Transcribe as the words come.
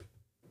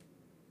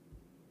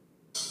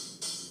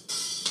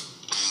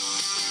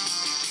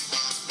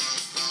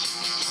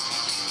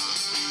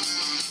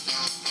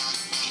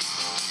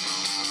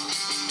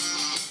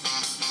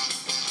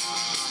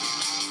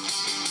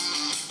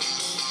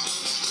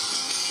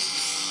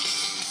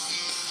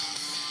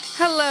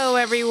Hello,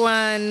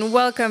 everyone.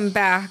 Welcome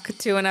back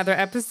to another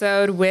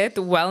episode with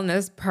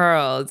Wellness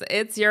Pearls.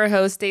 It's your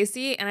host,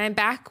 Stacy, and I'm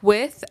back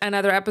with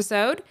another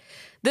episode.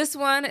 This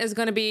one is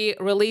going to be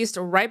released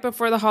right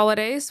before the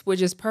holidays,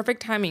 which is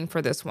perfect timing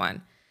for this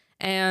one.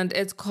 And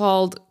it's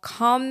called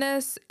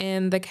Calmness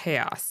in the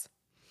Chaos.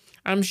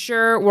 I'm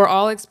sure we're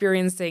all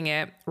experiencing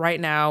it right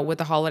now with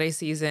the holiday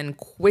season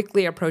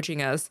quickly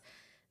approaching us.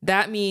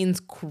 That means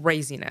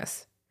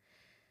craziness.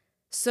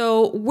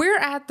 So we're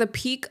at the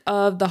peak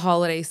of the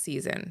holiday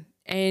season,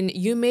 and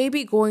you may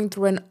be going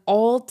through an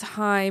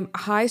all-time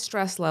high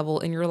stress level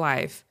in your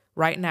life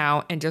right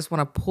now and just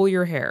want to pull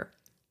your hair.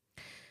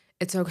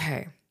 It's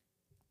okay.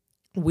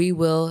 We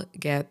will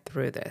get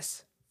through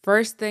this.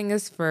 First thing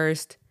is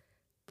first,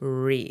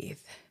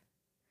 breathe.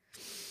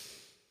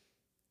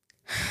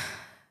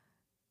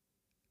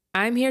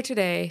 I'm here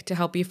today to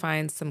help you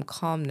find some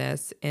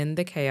calmness in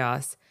the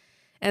chaos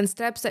and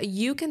steps that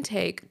you can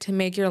take to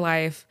make your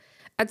life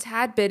a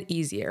tad bit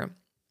easier.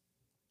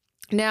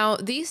 Now,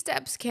 these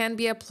steps can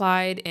be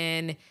applied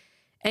in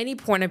any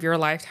point of your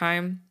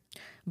lifetime,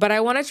 but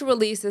I wanted to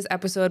release this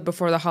episode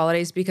before the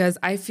holidays because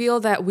I feel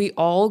that we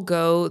all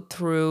go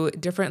through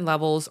different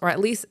levels, or at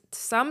least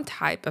some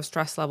type of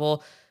stress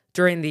level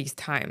during these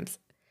times.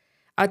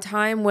 A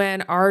time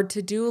when our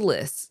to-do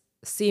lists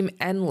seem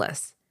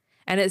endless,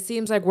 and it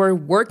seems like we're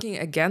working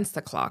against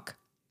the clock,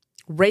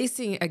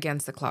 racing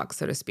against the clock,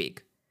 so to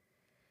speak.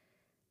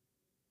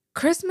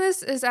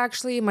 Christmas is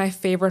actually my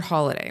favorite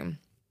holiday.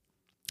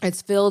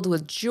 It's filled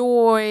with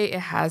joy. It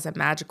has a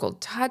magical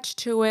touch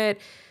to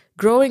it.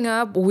 Growing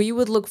up, we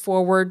would look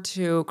forward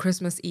to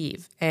Christmas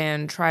Eve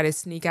and try to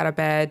sneak out of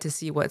bed to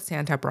see what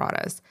Santa brought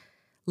us.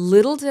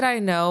 Little did I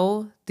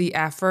know the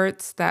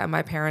efforts that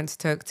my parents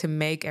took to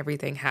make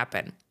everything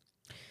happen.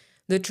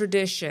 The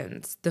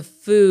traditions, the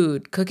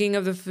food, cooking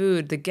of the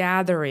food, the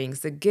gatherings,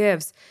 the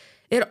gifts,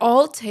 it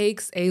all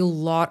takes a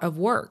lot of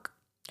work.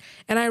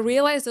 And I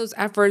realized those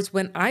efforts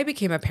when I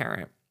became a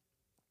parent.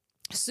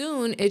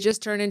 Soon, it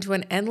just turned into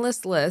an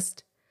endless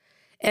list,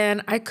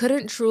 and I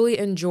couldn't truly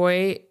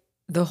enjoy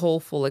the whole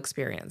full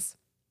experience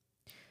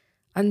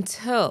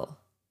until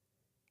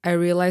I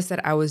realized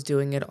that I was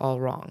doing it all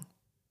wrong.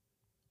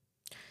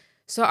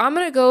 So I'm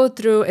going to go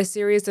through a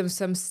series of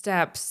some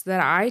steps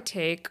that I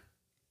take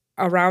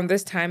around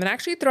this time and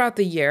actually throughout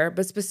the year,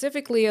 but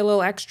specifically a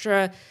little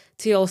extra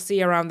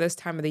TLC around this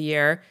time of the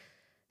year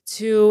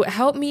to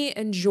help me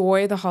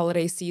enjoy the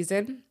holiday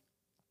season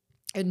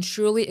and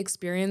truly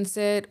experience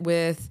it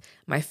with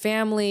my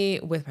family,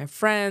 with my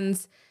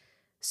friends,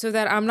 so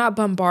that I'm not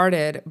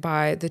bombarded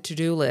by the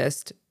to-do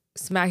list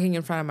smacking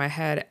in front of my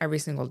head every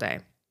single day.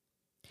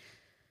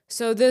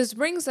 So this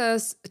brings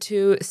us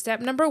to step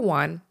number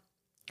 1,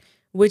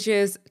 which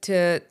is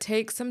to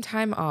take some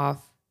time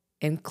off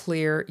and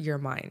clear your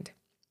mind.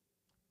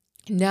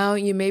 Now,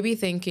 you may be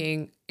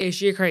thinking, is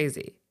she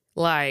crazy?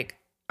 Like,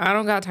 I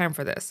don't got time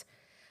for this.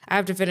 I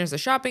have to finish the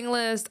shopping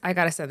list. I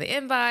got to send the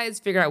invites,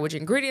 figure out which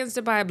ingredients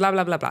to buy, blah,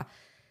 blah, blah, blah.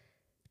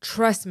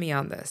 Trust me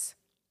on this.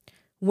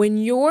 When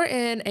you're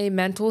in a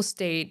mental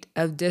state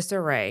of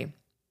disarray,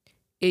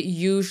 it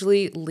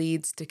usually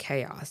leads to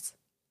chaos.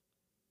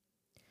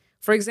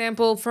 For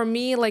example, for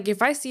me, like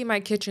if I see my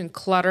kitchen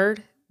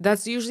cluttered,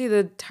 that's usually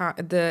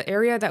the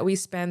area that we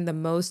spend the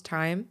most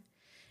time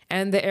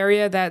and the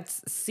area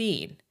that's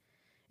seen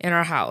in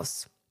our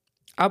house,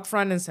 up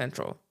front and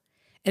central.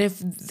 And if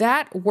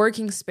that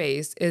working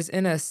space is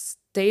in a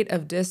state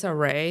of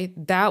disarray,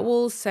 that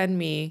will send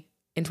me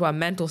into a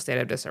mental state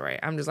of disarray.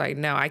 I'm just like,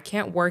 no, I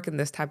can't work in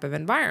this type of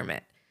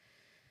environment.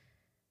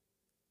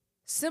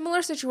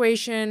 Similar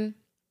situation,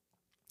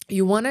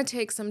 you want to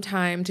take some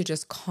time to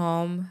just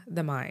calm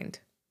the mind.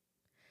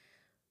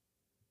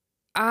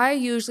 I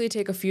usually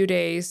take a few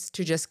days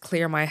to just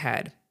clear my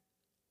head.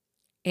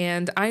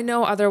 And I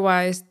know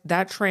otherwise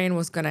that train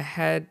was going to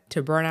head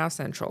to Burnout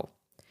Central.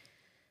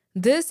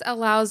 This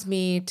allows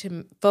me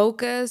to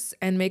focus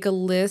and make a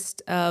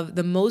list of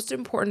the most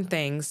important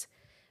things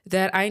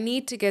that I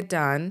need to get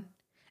done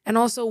and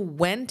also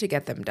when to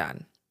get them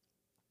done.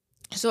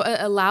 So it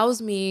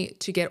allows me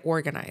to get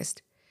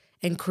organized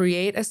and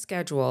create a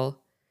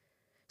schedule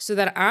so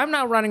that I'm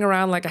not running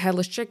around like a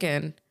headless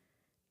chicken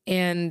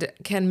and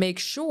can make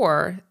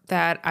sure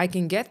that I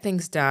can get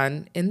things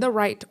done in the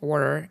right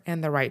order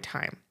and the right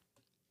time.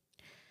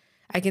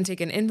 I can take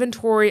an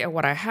inventory of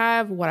what I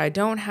have, what I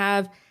don't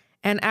have,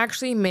 and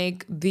actually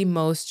make the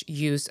most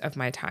use of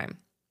my time.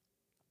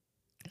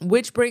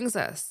 Which brings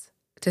us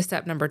to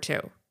step number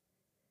 2,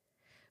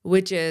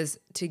 which is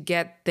to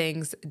get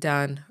things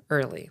done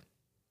early.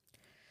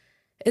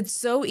 It's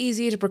so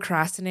easy to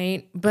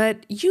procrastinate,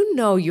 but you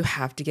know you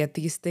have to get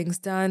these things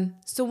done.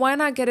 So why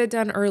not get it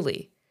done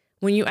early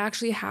when you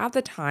actually have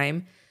the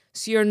time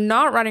so you're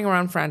not running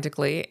around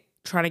frantically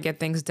trying to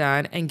get things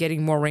done and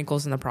getting more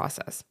wrinkles in the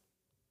process?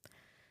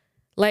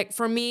 Like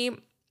for me,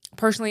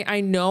 personally,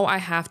 I know I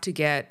have to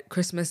get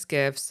Christmas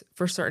gifts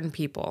for certain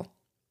people.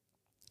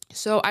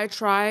 So I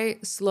try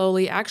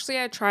slowly.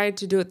 Actually, I try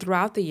to do it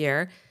throughout the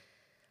year,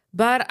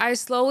 but I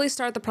slowly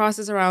start the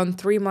process around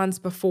 3 months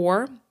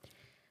before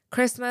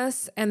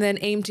Christmas, and then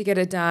aim to get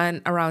it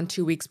done around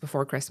 2 weeks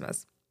before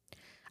Christmas.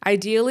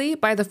 Ideally,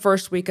 by the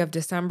first week of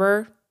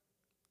December,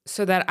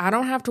 so that I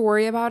don't have to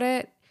worry about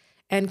it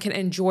and can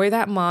enjoy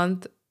that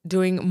month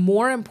doing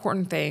more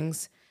important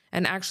things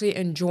and actually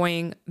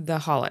enjoying the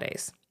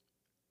holidays.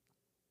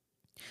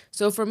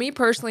 So for me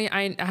personally,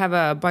 I have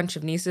a bunch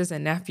of nieces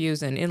and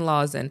nephews and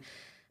in-laws and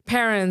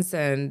parents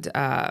and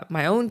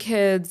my own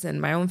kids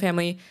and my own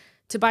family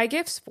to buy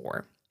gifts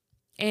for.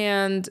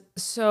 And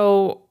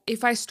so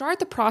if I start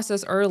the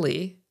process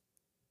early,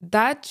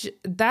 that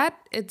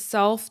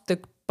itself, the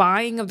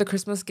buying of the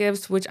Christmas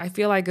gifts, which I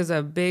feel like is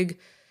a big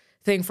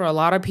thing for a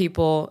lot of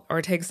people,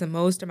 or takes the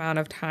most amount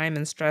of time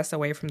and stress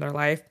away from their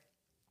life,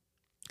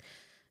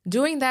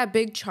 doing that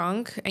big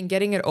chunk and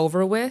getting it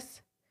over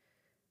with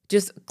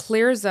just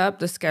clears up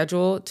the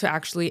schedule to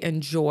actually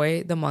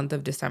enjoy the month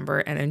of December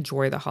and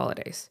enjoy the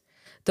holidays.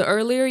 The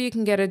earlier you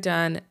can get it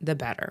done, the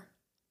better.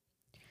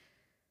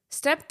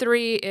 Step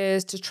 3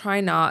 is to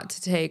try not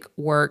to take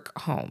work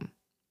home.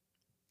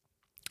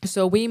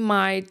 So we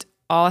might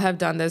all have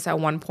done this at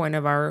one point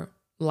of our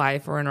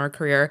life or in our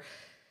career.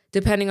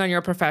 Depending on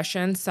your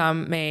profession,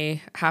 some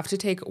may have to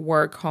take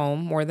work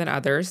home more than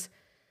others,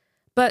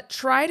 but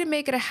try to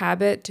make it a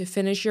habit to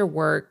finish your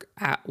work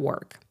at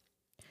work.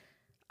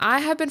 I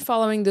have been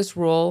following this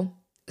rule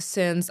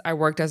since I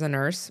worked as a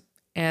nurse,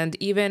 and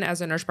even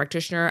as a nurse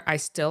practitioner, I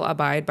still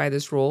abide by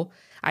this rule.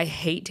 I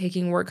hate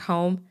taking work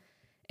home,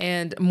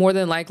 and more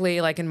than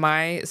likely, like in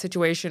my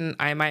situation,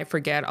 I might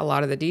forget a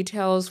lot of the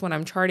details when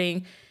I'm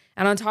charting,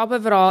 and on top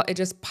of it all, it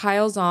just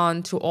piles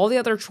on to all the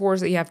other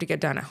chores that you have to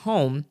get done at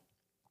home,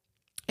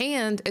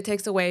 and it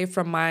takes away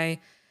from my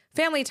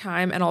family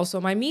time and also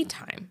my me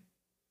time.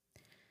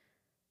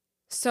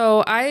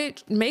 So I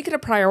make it a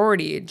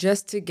priority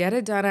just to get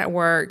it done at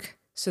work,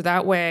 so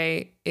that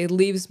way it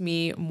leaves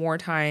me more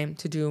time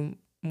to do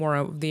more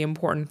of the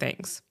important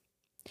things.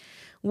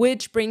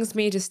 Which brings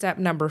me to step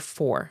number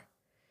 4,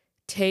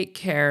 take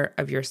care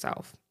of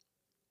yourself.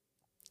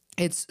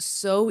 It's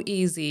so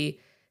easy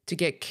to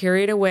get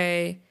carried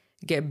away,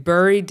 get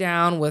buried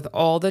down with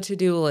all the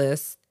to-do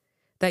lists,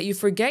 that you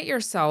forget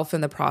yourself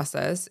in the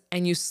process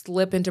and you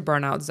slip into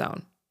burnout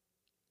zone.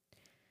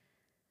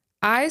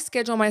 I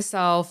schedule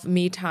myself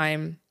me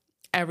time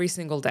every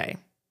single day.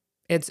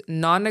 It's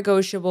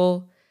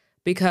non-negotiable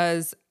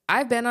because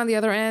I've been on the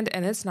other end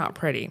and it's not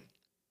pretty.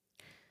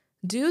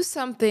 Do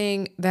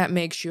something that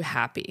makes you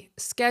happy.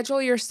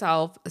 Schedule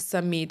yourself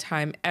some me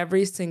time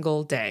every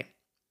single day.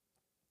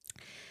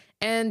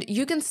 And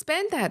you can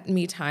spend that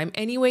me time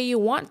any way you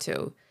want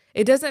to.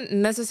 It doesn't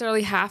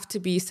necessarily have to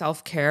be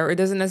self-care. It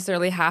doesn't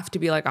necessarily have to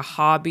be like a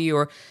hobby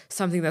or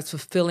something that's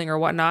fulfilling or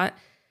whatnot.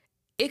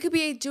 It could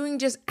be doing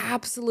just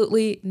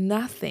absolutely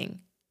nothing,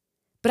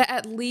 but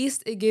at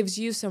least it gives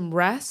you some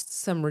rest,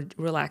 some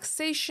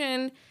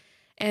relaxation,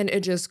 and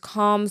it just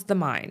calms the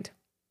mind.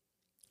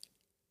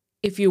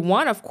 If you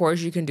want, of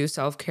course, you can do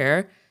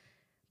self-care,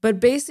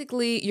 but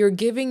basically you're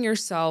giving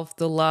yourself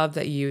the love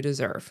that you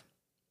deserve.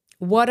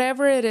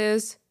 Whatever it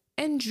is,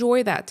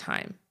 enjoy that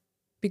time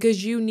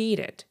because you need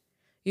it.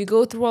 You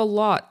go through a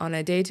lot on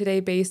a day-to-day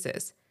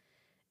basis.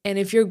 And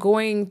if you're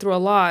going through a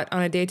lot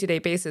on a day-to-day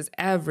basis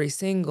every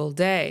single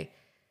day,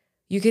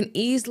 you can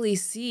easily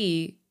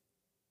see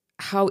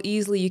how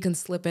easily you can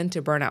slip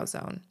into burnout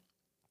zone.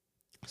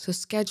 So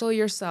schedule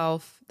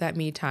yourself that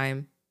me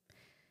time.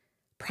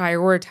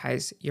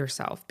 Prioritize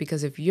yourself,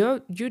 because if you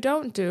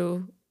don't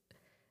do,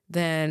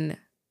 then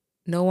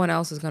no one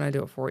else is going to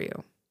do it for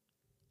you.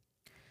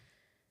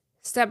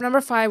 Step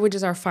number 5, which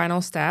is our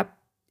final step,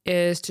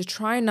 is to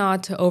try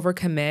not to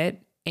overcommit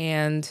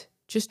and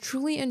just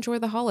truly enjoy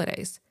the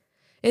holidays.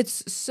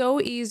 It's so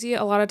easy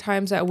a lot of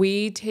times that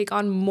we take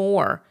on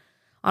more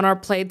on our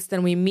plates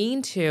than we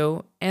mean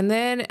to. And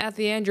then at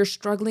the end, you're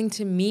struggling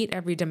to meet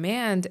every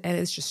demand and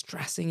it's just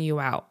stressing you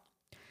out.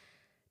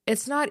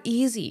 It's not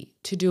easy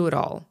to do it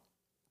all.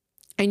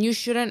 And you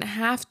shouldn't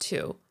have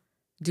to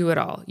do it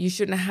all. You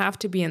shouldn't have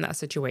to be in that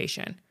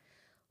situation.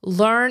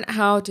 Learn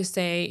how to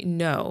say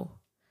no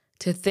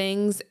to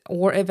things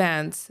or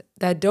events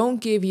that don't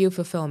give you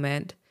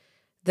fulfillment,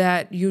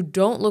 that you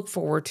don't look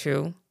forward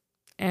to,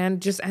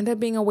 and just end up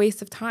being a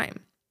waste of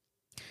time.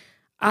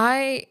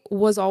 I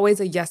was always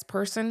a yes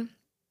person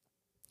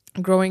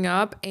growing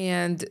up,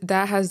 and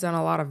that has done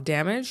a lot of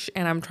damage,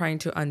 and I'm trying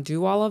to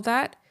undo all of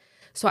that.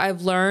 So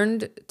I've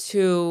learned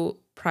to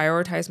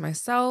prioritize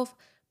myself,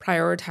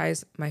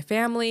 prioritize my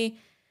family,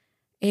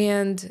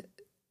 and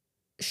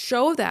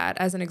show that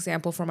as an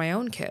example for my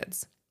own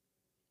kids.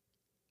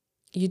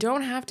 You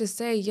don't have to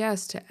say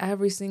yes to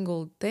every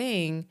single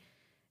thing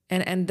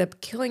and end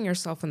up killing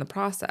yourself in the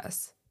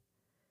process.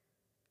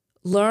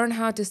 Learn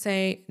how to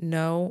say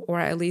no, or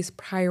at least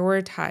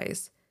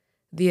prioritize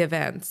the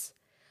events.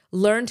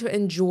 Learn to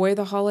enjoy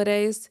the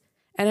holidays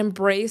and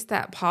embrace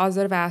that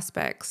positive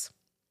aspects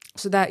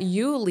so that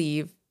you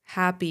leave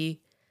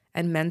happy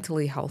and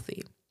mentally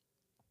healthy.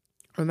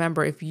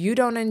 Remember, if you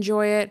don't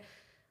enjoy it,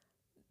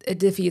 it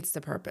defeats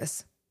the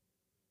purpose.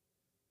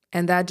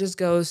 And that just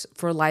goes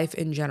for life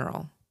in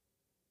general.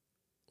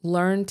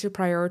 Learn to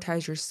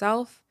prioritize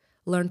yourself.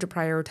 Learn to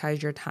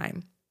prioritize your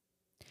time.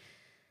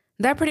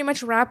 That pretty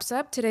much wraps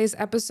up today's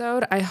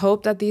episode. I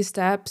hope that these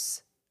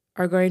steps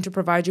are going to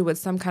provide you with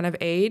some kind of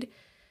aid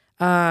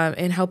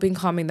in helping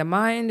calming the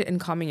mind and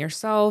calming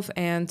yourself,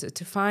 and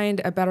to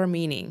find a better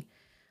meaning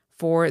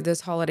for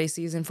this holiday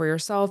season for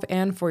yourself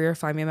and for your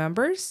family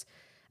members.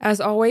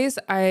 As always,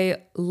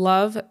 I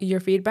love your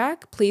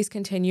feedback. Please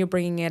continue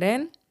bringing it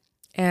in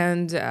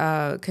and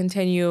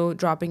continue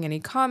dropping any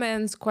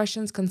comments,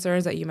 questions,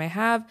 concerns that you may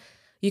have.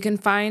 You can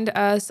find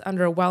us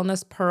under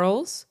Wellness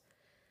Pearls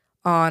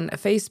on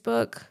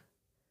Facebook,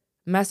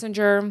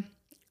 Messenger,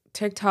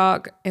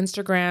 TikTok,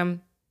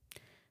 Instagram.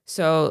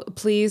 So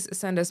please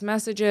send us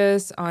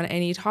messages on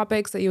any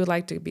topics that you would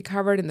like to be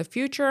covered in the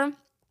future.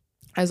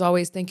 As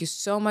always, thank you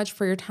so much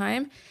for your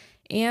time,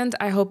 and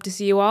I hope to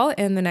see you all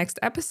in the next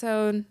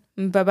episode.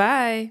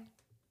 Bye-bye.